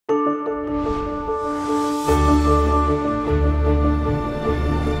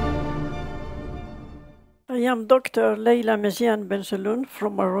am Dr. Leïla Benjelloun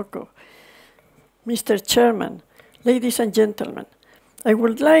from Morocco. Mr. Chairman, ladies and gentlemen, I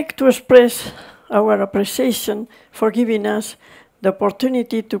would like to express our appreciation for giving us the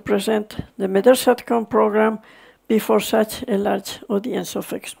opportunity to present the Medersatcom program before such a large audience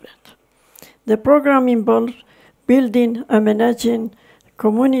of experts. The program involves building and managing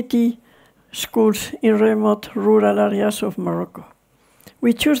community schools in remote rural areas of Morocco.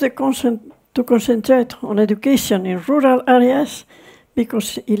 We choose to concentrate on education in rural areas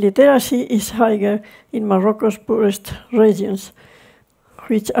because illiteracy is higher in Morocco's poorest regions,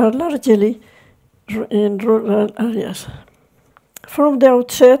 which are largely in rural areas. From the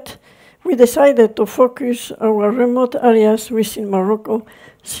outset, we decided to focus our remote areas within Morocco,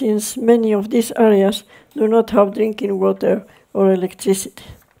 since many of these areas do not have drinking water or electricity.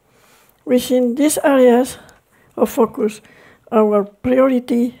 Within these areas of focus, our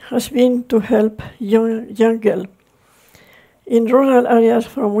priority has been to help young girls in rural areas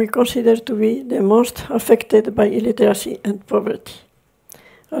from we consider to be the most affected by illiteracy and poverty.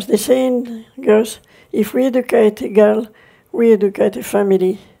 As the saying goes, if we educate a girl, we educate a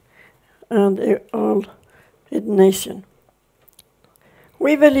family and a nation.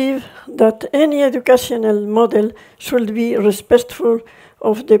 We believe that any educational model should be respectful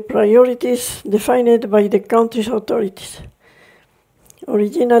of the priorities defined by the country's authorities,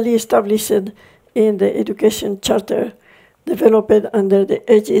 originally established in the Education Charter developed under the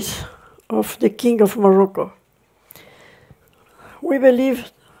aegis of the King of Morocco. We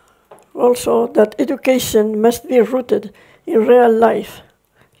believe also that education must be rooted in real life,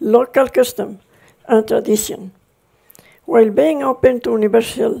 local custom, and tradition, while being open to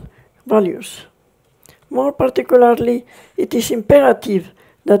universal values. More particularly, it is imperative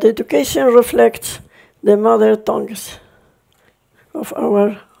that education reflects the mother tongues of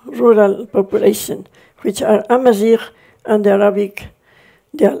our rural population, which are Amazigh and Arabic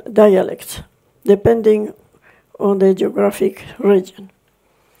dialects, depending on the geographic region.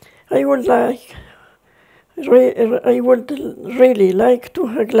 I would really like to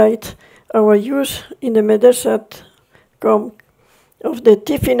highlight our use in the Medersatcom of the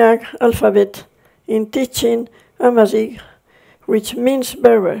Tifinagh alphabet in teaching Amazigh, which means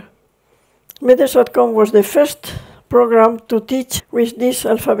Berber. Medersatcom was the first program to teach with this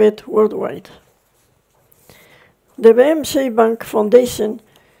alphabet worldwide. The BMC Bank Foundation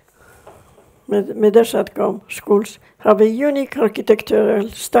Medersatcom schools have a unique architectural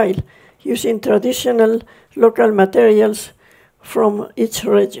style using traditional local materials from each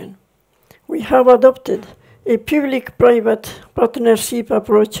region. We have adopted a public-private partnership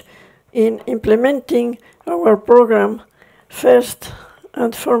approach in implementing our program. First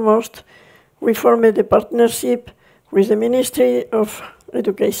and foremost, we formed a partnership with the Ministry of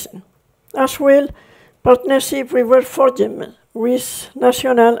Education. As well, partnership we were forging with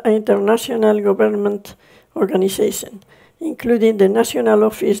national and international government organizations, including the National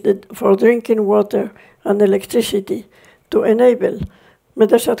Office for Drinking Water and Electricity, to enable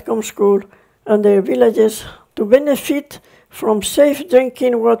Medersatcom school and their villages to benefit from safe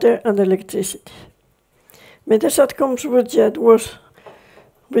drinking water and electricity. Medersatcom's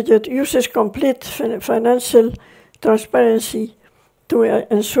budget uses complete financial transparency to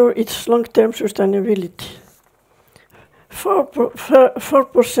ensure its long-term sustainability.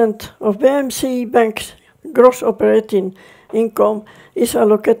 4% of BMC Bank's gross operating income is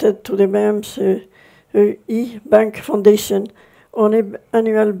allocated to the BMC Bank Foundation on an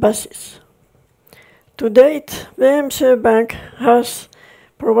annual basis. To date, BMC Bank has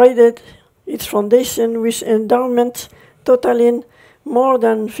provided its foundation with endowments totaling more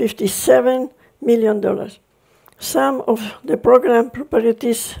than $57 million. Some of the program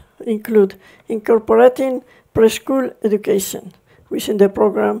priorities include incorporating preschool education within the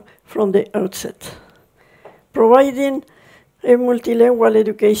program from the outset, providing a multilingual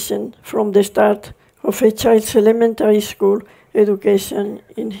education from the start of a child's elementary school education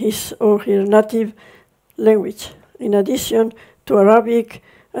in his or her native language, in addition to Arabic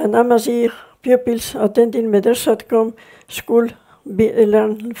and Amazigh pupils attending Medersatcom school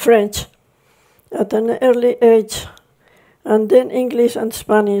learn French at an early age, and then English and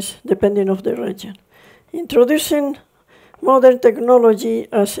Spanish, depending on the region. Introducing modern technology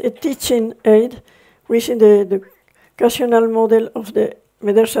as a teaching aid within the educational model of the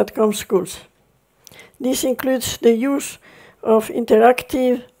Medersatcom schools. This includes the use of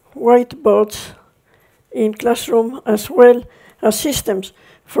interactive whiteboards in classroom, as well as systems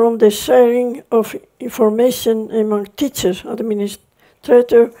from the sharing of information among teachers,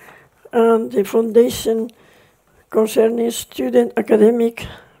 administrators, and the foundation concerning student academic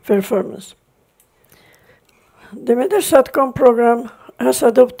performance. the MEDER-SATCOM program has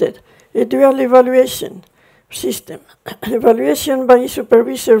adopted a dual evaluation system. Evaluation by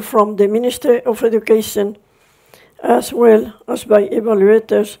supervisor from the Ministry of Education, as well as by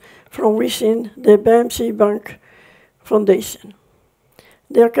evaluators from within the BMC Bank Foundation.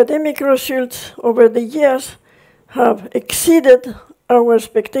 The academic results over the years have exceeded our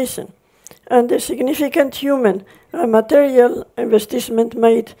expectation, and the significant human and material investment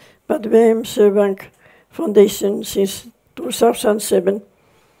made by the BMC Bank Foundation since 2007,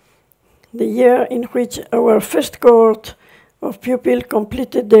 the year in which our first cohort of pupils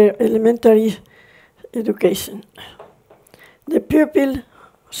completed their elementary education. The pupil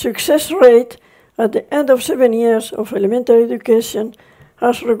success rate at the end of 7 years of elementary education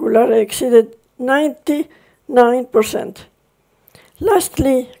has regularly exceeded 99%.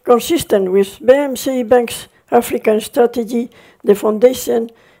 Lastly, consistent with BMC Bank's African strategy, the Foundation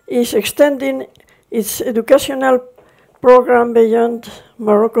is extending its educational program beyond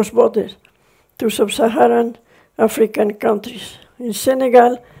Morocco's borders to sub-Saharan African countries in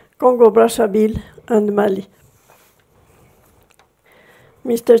Senegal, Congo-Brazzaville, and Mali.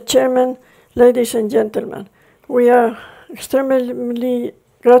 Mr. Chairman, ladies and gentlemen, we are extremely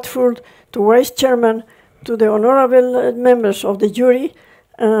grateful to Vice Chairman, to the honorable members of the jury,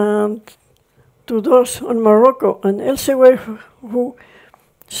 and to those on Morocco and elsewhere who,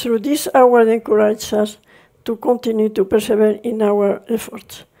 through this award, encourage us to continue to persevere in our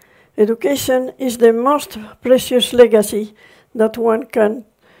efforts. Education is the most precious legacy that one can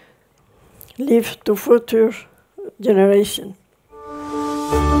leave to future generations.